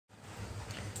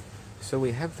So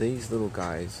we have these little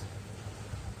guys.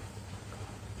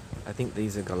 I think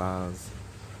these are galahs.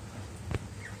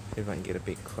 If I can get a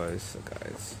bit closer,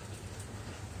 guys.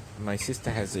 My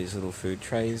sister has these little food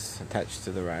trays attached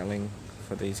to the railing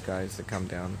for these guys to come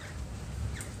down.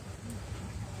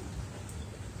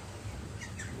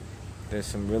 There's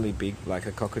some really big, like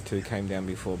a cockatoo came down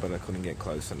before, but I couldn't get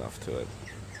close enough to it.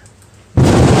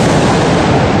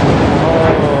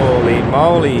 Holy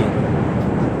moly!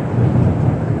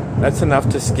 That's enough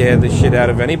to scare the shit out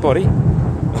of anybody.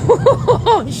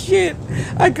 Oh shit!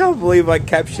 I can't believe I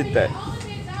captured that.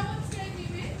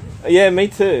 Yeah, me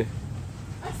too.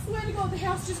 I swear to God, the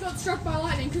house just got struck by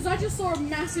lightning because I just saw a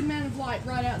massive amount of light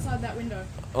right outside that window.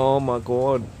 Oh my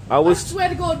god! I swear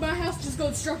to God, my house just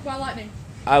got struck by lightning.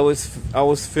 I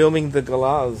was filming the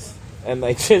galahs and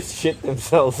they just shit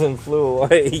themselves and flew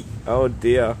away. Oh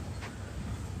dear.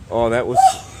 Oh, that was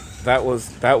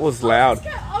loud.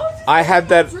 I had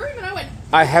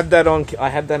that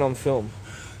on film.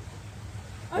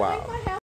 Wow.